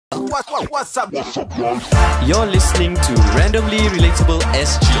What's up? You're listening to Randomly Relatable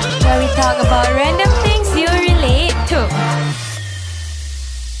SG, where we talk about random things you relate to.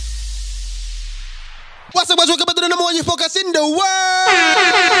 What's up, guys? Welcome back to the number one podcast in the world.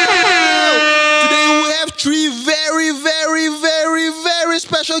 Today we have three very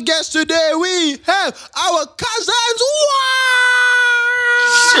special guests. Today we have our cousins. Wow!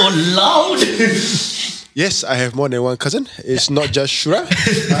 So loud. Yes, I have more than one cousin. It's not just Shura.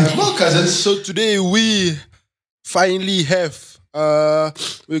 I have more cousins. So today we finally have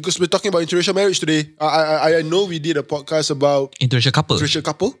because we're talking about interracial marriage today. I know we did a podcast about Interracial couple.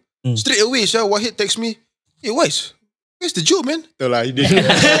 Straight away, so Wahid texts me, "Hey, Wise, where's the Joe, man?" No lah, he didn't.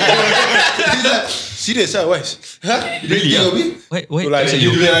 He's like, serious, Wise? Huh? Really? Wait. He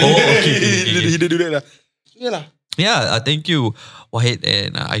didn't do that lah. Yeah lah. Yeah, thank you, Wahid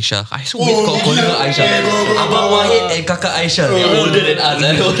and Aisyah. I so weird calling her Aisyah. Abang Wahid and Kakak Aisyah. They're older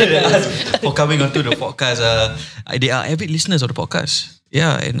than us. For coming onto the podcast. They are avid listeners of the podcast.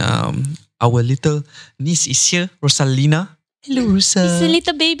 Yeah, and our little niece is here, Rosalina. Hello, Rosa. It's a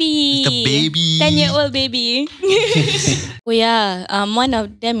little baby. 10-year-old baby. Oh yeah, one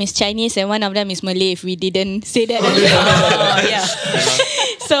of them is Chinese and one of them is Malay, if we didn't say that earlier. Yeah.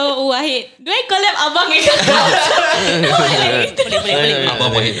 So Wahid, do I call him Abang and Kakak? Boleh.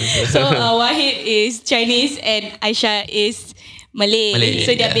 Abang Wahid. So Wahid is Chinese and Aisyah is Malay.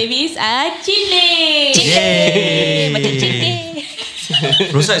 So their babies are Cine. Macam Cine.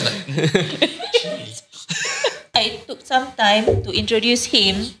 Rosa is like... I took some time to introduce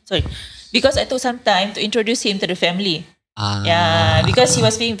him. Because I took some time to introduce him to the family. Yeah, because he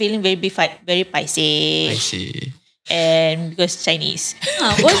was feeling very paiseh. I see. And because Chinese.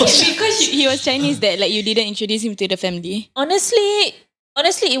 Was it because he was Chinese that like you didn't introduce him to the family? Honestly,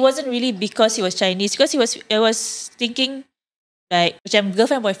 it wasn't really because he was Chinese. Because I was thinking like macam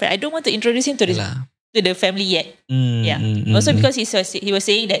girlfriend boyfriend. I don't want to introduce him to the family yet. Also because he was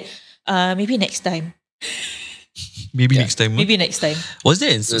saying that maybe next time. Maybe next time. Was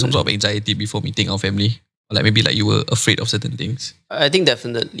there some sort of anxiety before meeting our family? Or like maybe like you were afraid of certain things? I think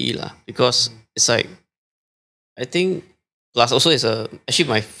definitely lah, because it's like, I think, plus also it's actually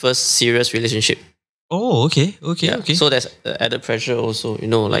my first serious relationship. Oh, okay. So there's added pressure also, you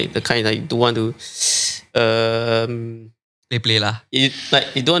know, like the kind that you don't want to play lah. You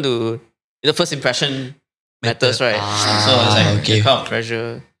don't want to, the first impression matters, right? So it's like the kind of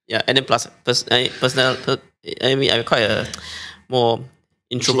pressure. Yeah, and then plus I mean, I'm quite a more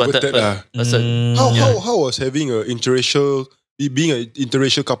introverted person. How was having being an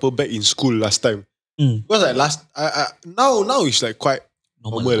interracial couple back in school last time? Because like now it's like quite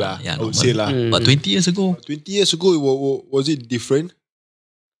normal lah. Yeah, I would say lah. But 20 years ago, was it different?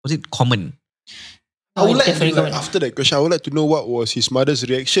 Was it common? I would after that question, I would like to know what was his mother's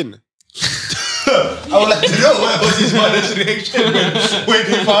reaction. I would like to know what was his mother's reaction when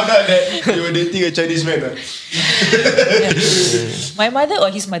they found out that they were dating a Chinese man. My mother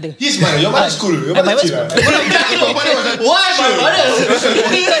or his mother? His mother. Your mother's cool. Your mother's cool. Why my mother?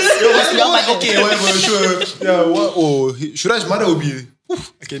 Your mother. Okay, whatever, sure. Yeah, Shura's mother will be.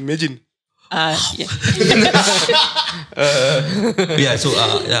 I can imagine. Yeah. So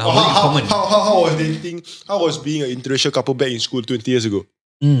how was dating? How was being an interracial couple back in school 20 years ago?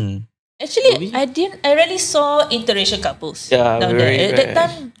 Actually, I rarely saw interracial couples down there. At that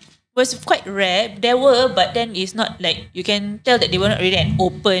time was quite rare. There were, but then it's not like you can tell that they were not really an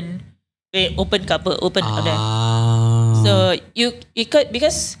very open couple, open of them. So you could,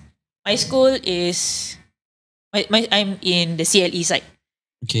 because my school is I'm in the CLE side.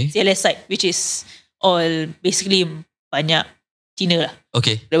 Okay. CLS side, which is all basically banyak Cina lah.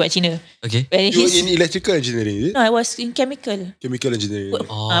 Okay. Lewat Cina. Okay. You were in electrical engineering, is it? No, I was in chemical. Chemical engineering.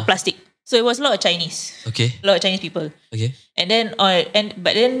 Plastic. So it was a lot of Chinese. Okay. A lot of Chinese people. Okay. And then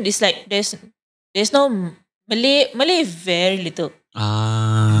but then it's like there's no Malay very little.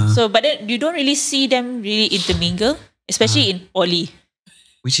 So but then you don't really see them really intermingle, especially in poly.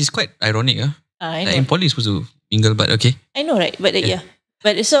 Which is quite ironic, I know. Like in poly you're supposed to mingle, but okay. I know, right? But yeah.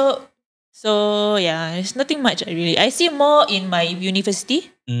 But so yeah, it's nothing much really. I see more in my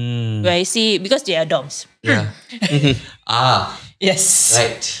university where I see, because they are dorms. Yeah. Yes.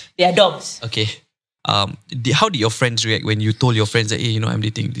 Right. They are dorms. Okay. How did your friends react when you told your friends that, hey, I'm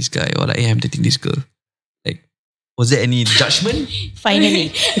dating this guy, or like, hey, I'm dating this girl? Like, was there any judgment?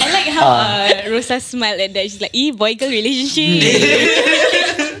 Finally. I like how Rosa smiled at that. She's like, boy girl relationship.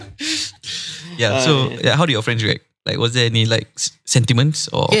 Yeah. So how did your friends react? Like, was there any like sentiments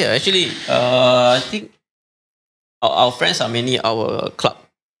or? Yeah, actually, I think our friends are mainly our club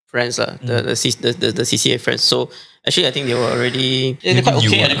friends the CCA friends. So actually, I think they were already they're quite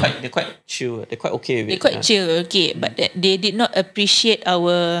okay. They're quite chill. They're quite okay with it. They're quite chill, okay, but they did not appreciate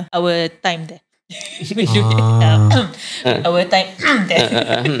our time there. Our time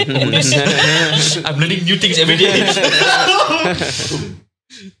there. I'm learning new things every day.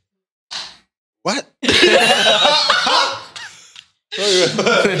 What?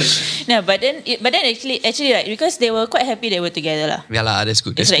 No, but then actually like, because they were quite happy they were together lah. Yeah lah, that's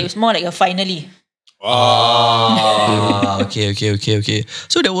good. It's like it was more like a finally. Okay.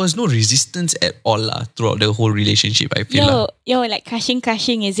 So there was no resistance at all lah throughout the whole relationship, I feel. Yo, like crushing,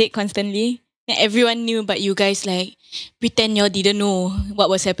 is it constantly? And everyone knew, but you guys like pretend you didn't know what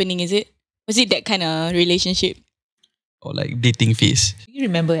was happening, is it? Was it that kind of relationship? Or like dating phase? Do you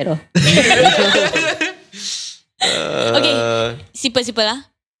remember at all? Okay, simple lah.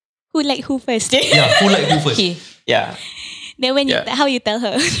 Who like who first? Yeah, who like who first? Okay. Yeah. Then when how you tell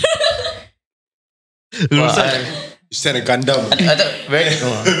her? You send a Gundam.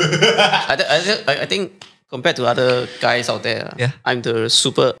 I think compared to other guys out there, I'm the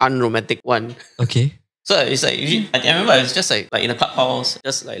super unromantic one. Okay. So it's like I remember I was just like in a clubhouse,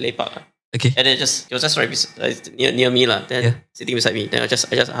 just like lepak. Okay. And then it was just right near me lah. Then sitting beside me. Then I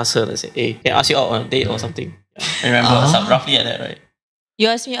just asked her and say, hey, can I ask you out on a date or something? Yeah. I remember roughly like that, right? You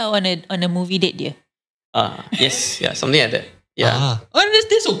asked me out on a movie date, dear. Yes, something like that. Yeah.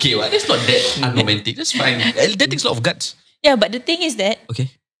 That's okay. Right? That's not that unromantic. That's fine. That takes a lot of guts. Yeah, but the thing is that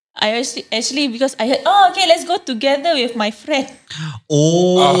I actually because I heard, okay, let's go together with my friend.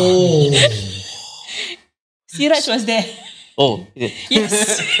 Siraj was there. Oh,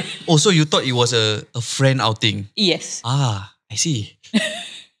 yes. So you thought it was a friend outing? Yes. I see.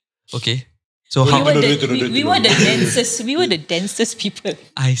 Okay. So we were the densest. We were the densest people.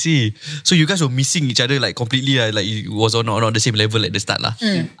 I see. So you guys were missing each other like completely. Like it was on the same level at the start lah. So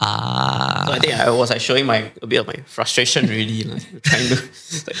I think I was like showing a bit of my frustration really, like, trying to.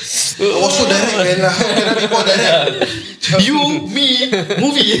 Also direct, man. How can I be more direct? You, me,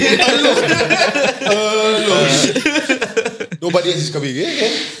 movie. Nobody else is coming.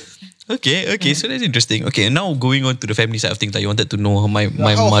 Okay. So that's interesting. Okay, now going on to the family side of things, like you wanted to know my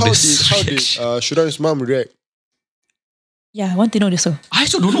mother's How did Shura's mom react? Yeah, I want to know this. I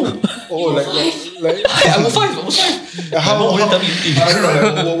also don't know. Like I'm five. I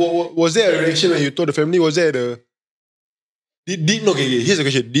don't know. Was there a reaction when you told the family? Was there here's the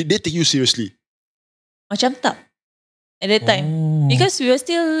question. Did they take you seriously? Macam tak. At that time. Because we were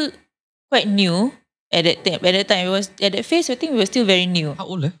still quite new at that time. At that time, it was at that phase, I think we were still very new. How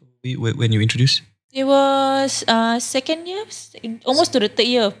old when you introduced? It was second year, almost to the third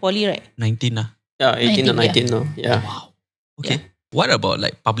year of poly, right? 19 lah. Yeah, 18 or 19 now. Yeah. Wow. Okay. Yeah. What about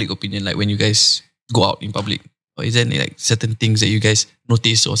like public opinion? Like when you guys go out in public, or is there any like certain things that you guys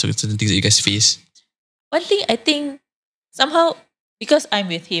notice or certain things that you guys face? One thing I think somehow because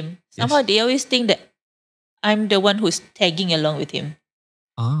I'm with him, somehow they always think that I'm the one who's tagging along with him.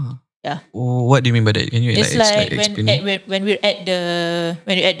 Yeah. Oh, what do you mean by that? Can you it's like when we're at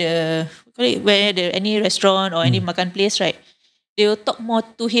any restaurant or any makan place, right? They will talk more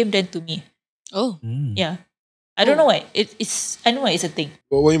to him than to me. Oh. Yeah. I don't know why. I know why it's a thing.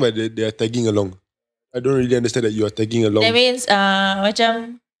 What do you mean by they are tagging along? I don't really understand that you are tagging along. That means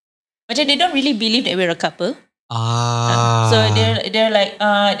macam they don't really believe that we're a couple. So they're like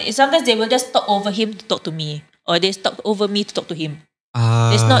sometimes they will just talk over him to talk to me, or they talk over me to talk to him.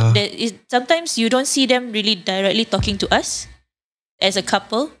 It's not that. Sometimes you don't see them really directly talking to us as a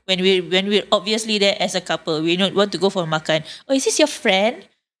couple when we're obviously there as a couple. We don't want to go for makan. Oh, is this your friend?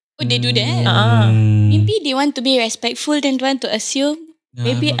 Oh, they do that. Maybe they want to be respectful, then want to assume.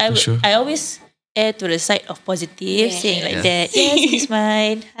 Maybe I always err to the side of positive, saying like that. Yes, it's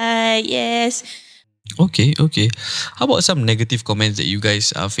mine. Hi, yes. Okay. How about some negative comments that you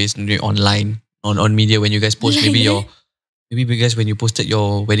guys faced online on media when you guys post maybe because when you posted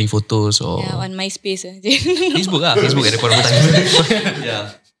your wedding photos or on MySpace. Facebook at the point of time.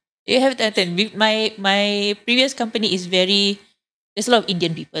 Yeah. You have to attend. My previous company is there's a lot of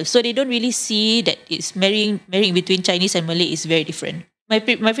Indian people, so they don't really see that it's marrying between Chinese and Malay is very different. My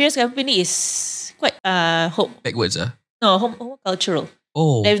previous company is quite home backwards. No, home cultural.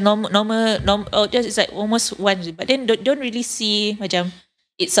 Oh, there's normal. Just it's like almost one, but then don't really see macam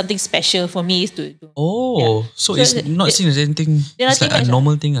it's something special for me to do. Oh, so it's not seen as anything. It's like a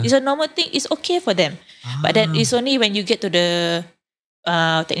normal thing. It's a normal thing. It's okay for them, but then it's only when you get to the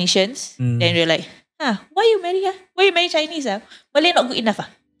technicians, then they're like, why you marry? Why you marry Chinese? Malay not good enough.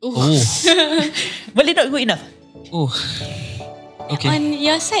 Malay not good enough. Oh. Okay. On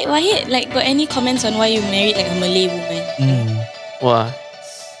your side, Wahid, like got any comments on why you married like a Malay woman? Wow.